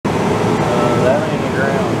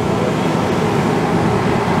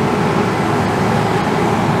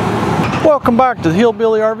Welcome back to the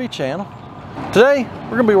Hillbilly RV channel. Today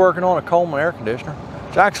we're going to be working on a Coleman air conditioner.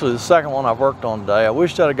 It's actually the second one I've worked on today. I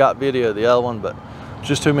wished I'd have got video of the other one, but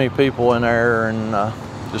just too many people in there and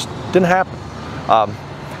just didn't happen.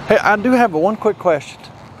 Hey, I do have one quick question.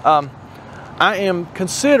 I am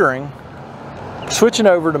considering switching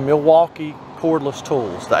over to Milwaukee cordless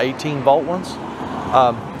tools, the 18-volt ones.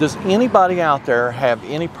 Does anybody out there have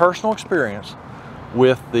any personal experience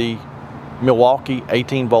with the Milwaukee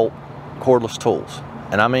 18-volt cordless tools?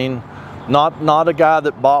 And I mean, not a guy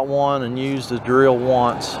that bought one and used the drill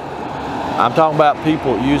once. I'm talking about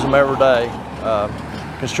people that use them every day,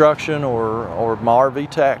 construction or my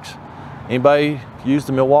RV techs. Anybody use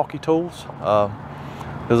the Milwaukee tools?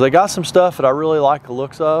 Because they got some stuff that I really like the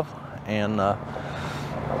looks of, and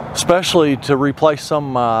especially to replace some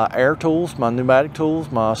of my air tools, my pneumatic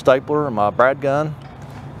tools, my stapler and my brad gun,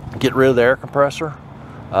 get rid of the air compressor.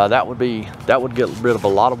 That would get rid of a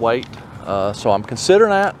lot of weight. So I'm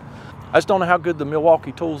considering that. I just don't know how good the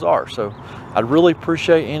Milwaukee tools are, so I'd really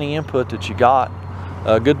appreciate any input that you got,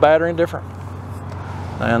 good, bad, or indifferent.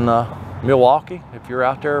 And Milwaukee, if you're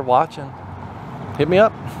out there watching, hit me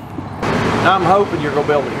up. Now I'm hoping you're going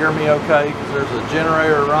to be able to hear me okay, because there's a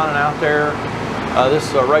generator running out there. This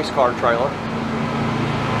is a race car trailer,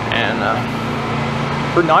 and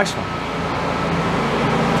pretty nice one.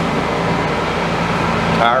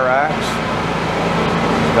 Tire racks,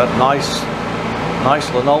 got nice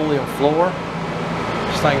linoleum floor.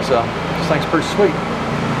 This thing's pretty sweet.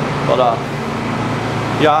 But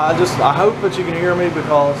yeah, I hope that you can hear me,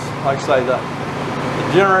 because like I say, the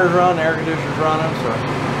generator's running, the air conditioner's running, so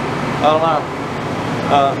I don't know.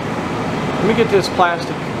 Let me get this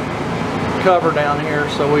plastic cover down here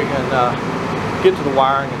so we can get to the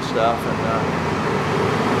wiring and stuff, and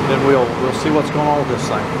then we'll see what's going on with this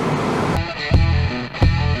thing.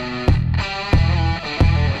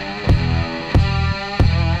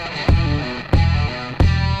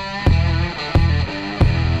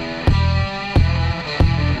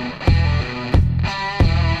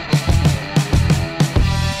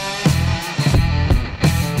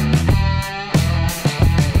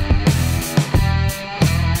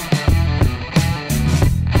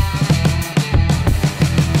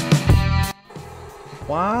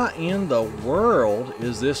 Why in the world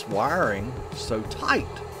is this wiring so tight?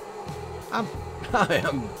 I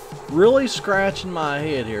am really scratching my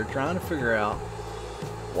head here trying to figure out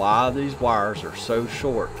why these wires are so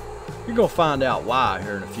short. You're going to find out why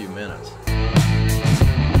here in a few minutes.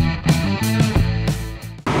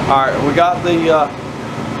 Alright, we got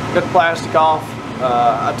the plastic off.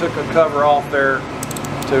 I took a cover off there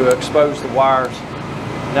to expose the wires.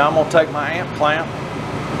 Now I'm going to take my amp clamp.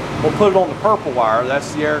 We'll put it on the purple wire.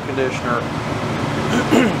 That's the air conditioner.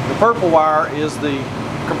 The purple wire is the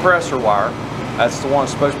compressor wire. That's the one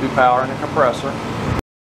that's supposed to be powering the compressor.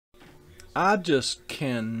 I just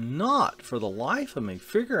cannot for the life of me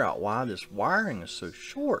figure out why this wiring is so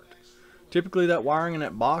short. Typically that wiring in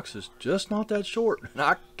that box is just not that short, and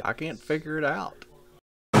I can't figure it out.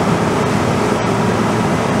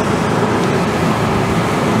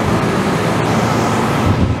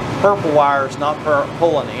 Purple wire is not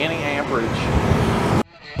pulling any amperage.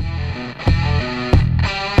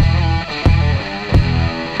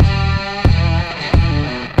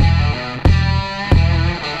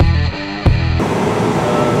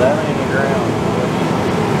 That ain't the ground.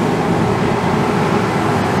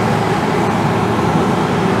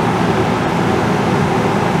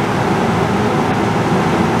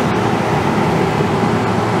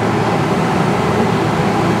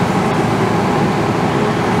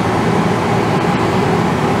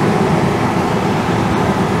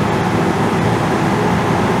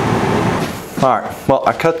 Alright, well,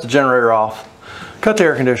 I cut the generator off, cut the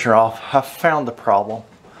air conditioner off. I found the problem.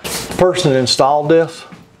 The person that installed this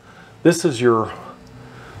is your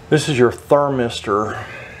thermistor.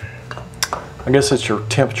 I guess it's your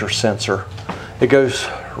temperature sensor. It goes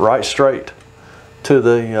right straight to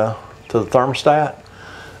the thermostat.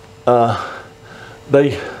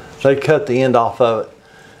 They cut the end off of it,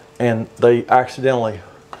 and they accidentally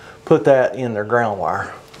put that in their ground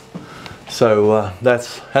wire. So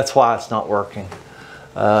that's why it's not working.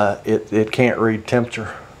 It can't read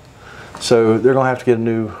temperature. So they're gonna have to get a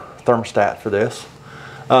new thermostat for this.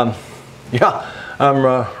 Yeah,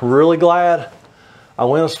 I'm really glad I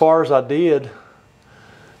went as far as I did,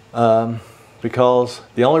 because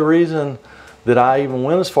the only reason that I even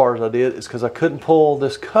went as far as I did is because I couldn't pull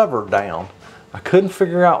this cover down. I couldn't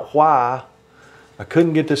figure out why I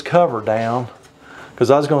couldn't get this cover down, because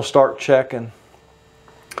I was gonna start checking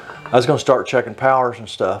powers and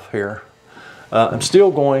stuff here. I'm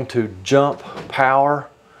still going to jump power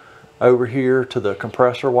over here to the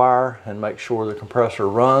compressor wire and make sure the compressor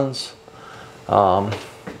runs. But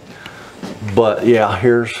yeah,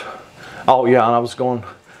 here's, oh yeah, and I was going,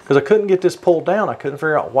 because I couldn't get this pulled down. I couldn't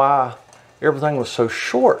figure out why everything was so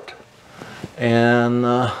short. And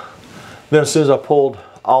then as soon as I pulled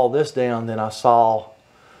all this down, then I saw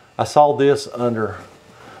this under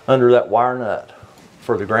that wire nut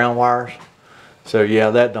for the ground wires. So yeah,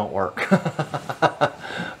 that don't work.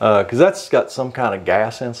 Because that's got some kind of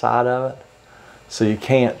gas inside of it. So you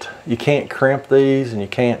can't crimp these and you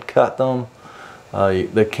can't cut them.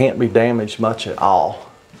 They can't be damaged much at all.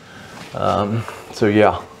 So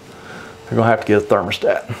yeah, you're gonna have to get a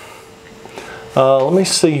thermostat. Let me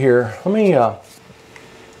see here. Let me. I'm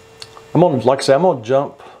gonna, like I said, I'm gonna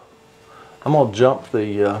jump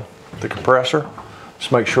the compressor.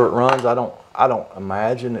 Just make sure it runs. I don't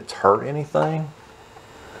imagine it's hurt anything.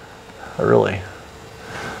 I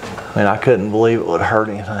mean, I couldn't believe it would hurt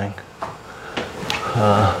anything.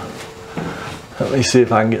 Let me see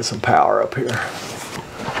if I can get some power up here.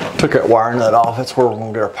 Took that wire nut off. That's where we're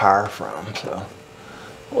gonna get our power from. So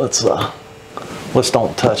let's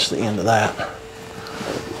don't touch the end of that.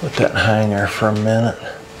 Let that hang there for a minute.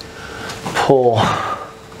 Pull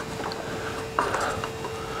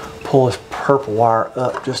this purple wire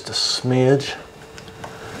up just a smidge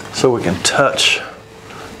so we can touch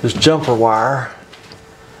this jumper wire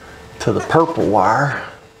to the purple wire.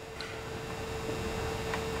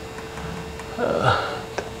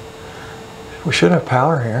 We should have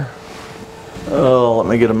power here. Oh, let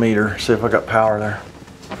me get a meter, see if I got power there.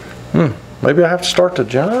 Maybe I have to start the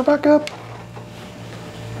generator back up?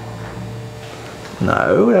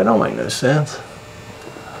 No, that don't make no sense.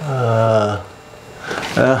 I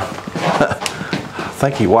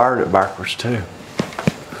think he wired it backwards too.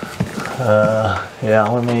 Yeah,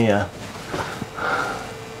 let me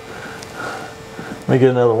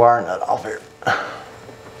get another wire nut off here.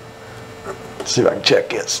 See if I can check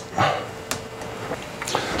this.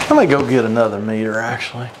 Let me go get another meter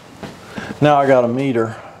actually. Now I got a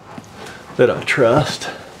meter that I trust.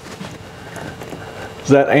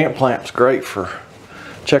 That amp lamp's great for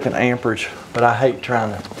checking amperage, but I hate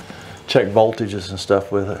trying to check voltages and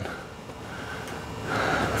stuff with it.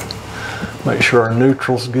 Make sure our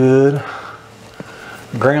neutral's good,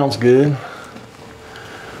 ground's good,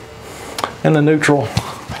 and the neutral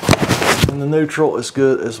is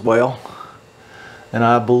good as well. And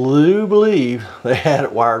I believe they had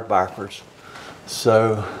it wired backwards.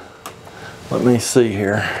 So let me see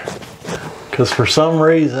here, because for some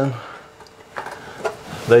reason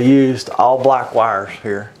they used all black wires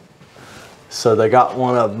here, so they got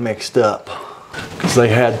one of them mixed up because they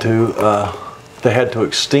had to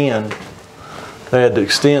extend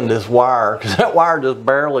this wire, because that wire just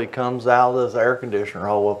barely comes out of this air conditioner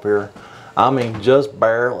hole up here. I mean, just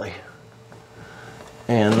barely.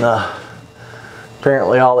 And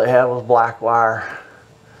apparently all they had was black wire,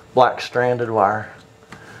 black stranded wire,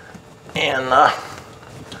 and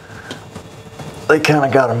they kind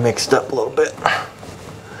of got them mixed up a little bit.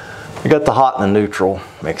 I got the hot and the neutral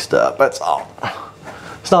mixed up, that's all.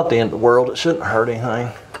 It's not the end of the world, it shouldn't hurt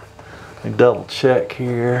anything. Let me double check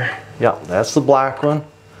here. Yep, that's the black one.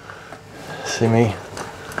 See me?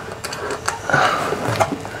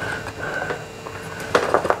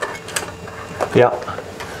 Yep.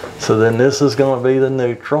 So then this is going to be the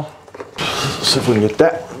neutral. Let's see if we can get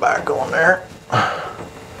that one back on there.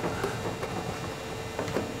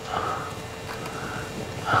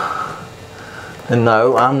 And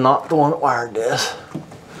no, I'm not the one that wired this.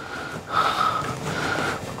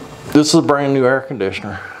 This is a brand new air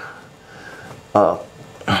conditioner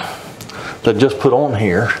that just put on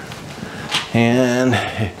here, and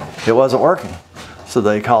it wasn't working. So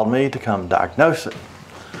they called me to come diagnose it.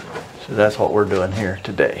 So that's what we're doing here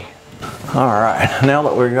today. All right, now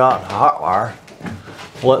that we got the hot wire,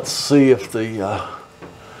 let's see if the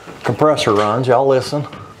compressor runs. Y'all listen.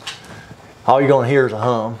 All you're gonna hear is a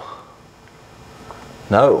hum.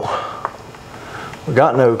 No, we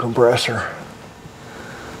got no compressor.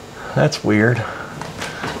 That's weird.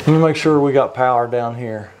 Let me make sure we got power down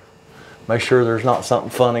here. Make sure there's not something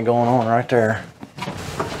funny going on right there.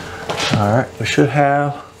 All right, we should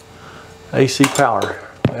have AC power.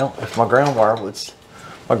 Well, if my ground clamp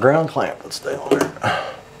would stay on there.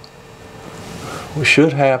 We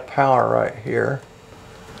should have power right here.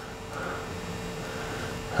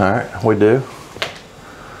 All right, we do.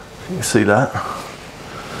 You can see that.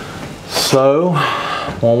 So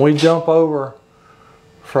when we jump over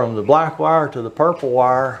from the black wire to the purple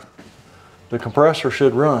wire, the compressor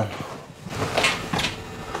should run.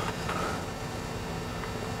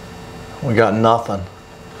 We got nothing.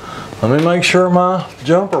 Let me make sure my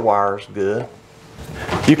jumper wire is good.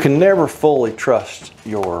 You can never fully trust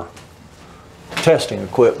your testing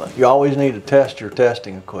equipment. You always need to test your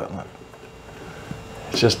testing equipment.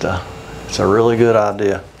 It's a really good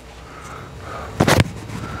idea.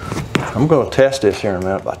 I'm going to test this here in a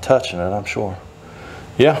minute by touching it, I'm sure.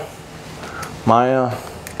 Yeah, my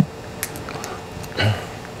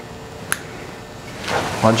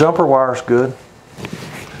jumper wire is good,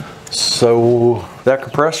 so that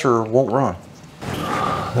compressor won't run.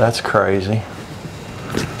 That's crazy.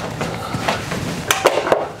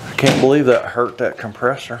 I can't believe that hurt that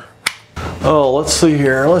compressor. Oh, let's see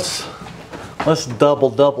here. Let's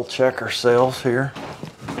double check ourselves here.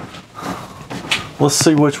 Let's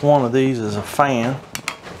see which one of these is a fan.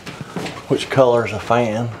 Which color is a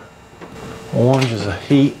fan? Orange is a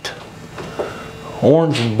heat.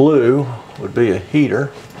 Orange and blue would be a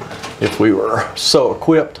heater if we were so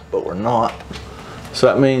equipped, but we're not. So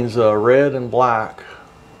that means red and black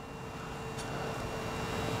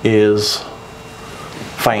is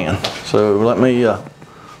fan. So let me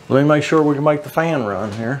make sure we can make the fan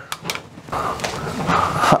run here.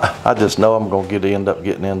 I just know I'm going to end up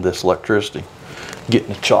getting into this electricity,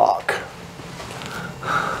 getting the chalk.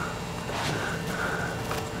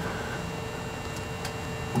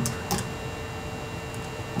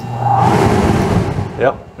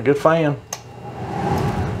 Yep, a good fan.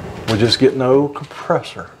 We just get no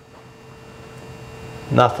compressor.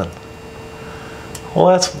 Nothing. Well,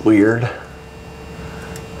 that's weird.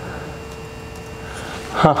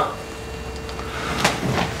 Huh.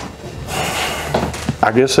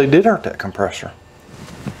 I guess they did hurt that compressor.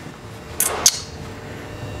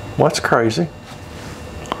 Well, that's crazy.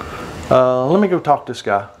 Let me go talk to this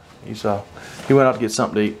guy. He went out to get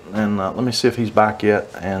something to eat, and let me see if he's back yet,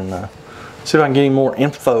 and see if I can get any more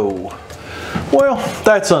info. Well,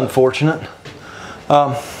 that's unfortunate.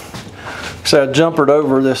 So I jumpered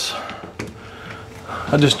over this.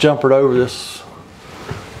 I just jumpered over this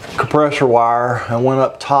compressor wire and went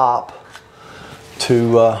up top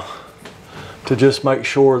to just make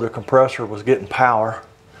sure the compressor was getting power,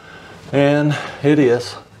 and it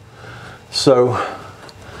is. So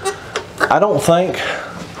I don't think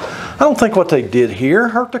what they did here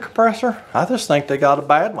hurt the compressor. I just think they got a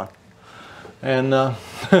bad one. And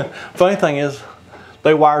funny thing is,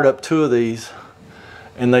 they wired up two of these,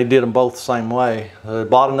 and they did them both the same way. They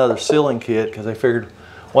bought another sealing kit because they figured,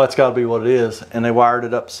 well, that's got to be what it is, and they wired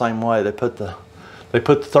it up the same way. They put the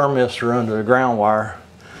thermistor under the ground wire.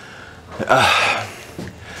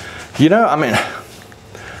 You know, I mean,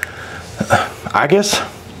 I guess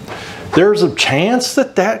there's a chance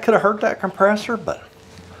that could have hurt that compressor, but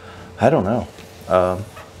I don't know.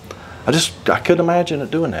 I couldn't imagine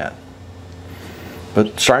it doing that.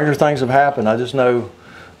 But stranger things have happened. I just know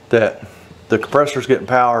that the compressor's getting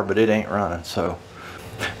power, but it ain't running. So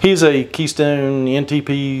he's a Keystone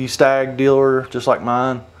NTP Stag dealer, just like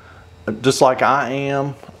mine, just like I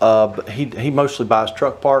am. But he mostly buys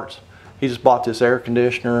truck parts. He just bought this air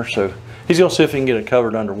conditioner, so he's gonna see if he can get it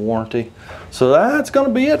covered under warranty. So that's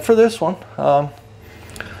gonna be it for this one.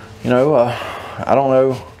 You know, I don't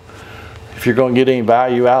know if you're gonna get any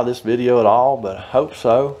value out of this video at all, but I hope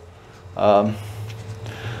so.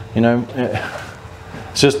 You know,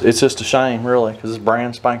 it's just a shame, really, because it's a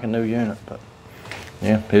brand spanking new unit. But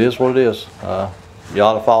yeah, it is what it is. You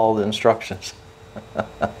ought to follow the instructions.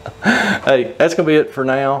 Hey, that's gonna be it for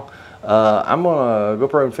now. I'm gonna go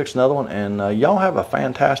up road and fix another one, and y'all have a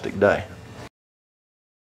fantastic day.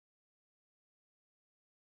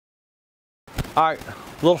 All right, a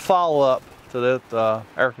little follow-up to that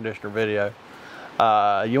air conditioner video.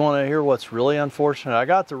 You want to hear what's really unfortunate? I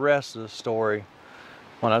got the rest of the story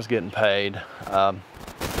when I was getting paid.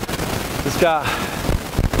 This guy,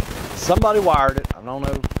 somebody wired it. I don't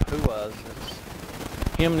know who was.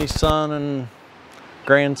 It's him and his son and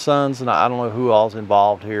grandsons, and I don't know who all's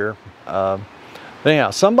involved here. But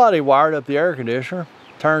anyhow, somebody wired up the air conditioner,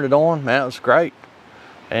 turned it on. Man, it was great.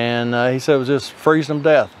 And he said it was just freezing them to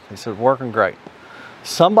death. He said, working great.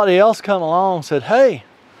 Somebody else come along and said, hey,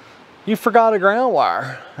 you forgot a ground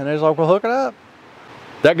wire. And they was like, well, hook it up.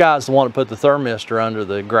 That guy's the one that put the thermistor under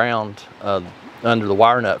the ground, under the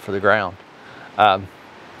wire nut for the ground. And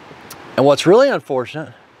what's really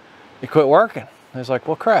unfortunate, it quit working. They was like,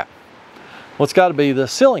 well, crap. Well, it's got to be the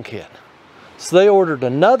sealing kit. So they ordered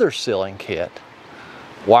another sealing kit,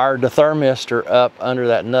 wired the thermistor up under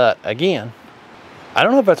that nut again. I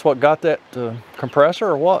don't know if that's what got that compressor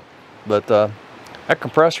or what, but that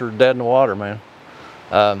compressor is dead in the water, man.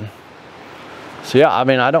 So yeah, I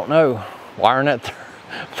mean, I don't know. Wiring that,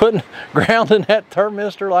 grounding that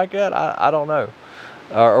thermistor like that, I don't know.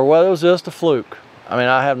 Or whether it was just a fluke. I mean,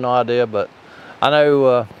 I have no idea, but I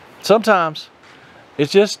know sometimes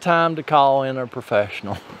it's just time to call in a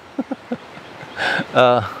professional.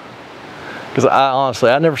 Because honestly,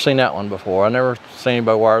 I've never seen that one before. I never seen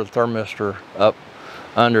anybody wire the thermistor up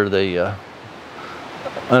under the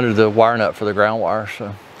wire nut for the ground wire.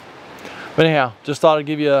 So, but anyhow, just thought I'd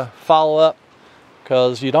give you a follow up,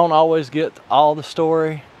 because you don't always get all the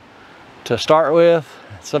story to start with.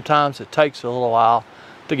 Sometimes it takes a little while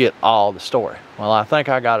to get all the story. Well, I think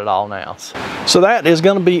I got it all now. So that is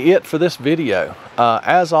going to be it for this video.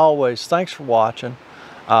 As always, thanks for watching.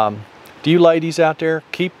 To you ladies out there,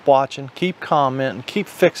 keep watching, keep commenting, keep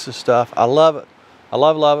fixing stuff. I love it. I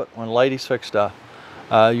love it when ladies fix stuff.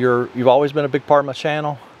 You've always been a big part of my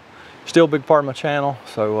channel, still a big part of my channel.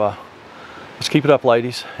 So let's keep it up,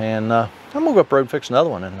 ladies. And I'm gonna go up the road and fix another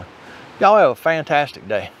one. And y'all have a fantastic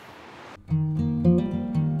day.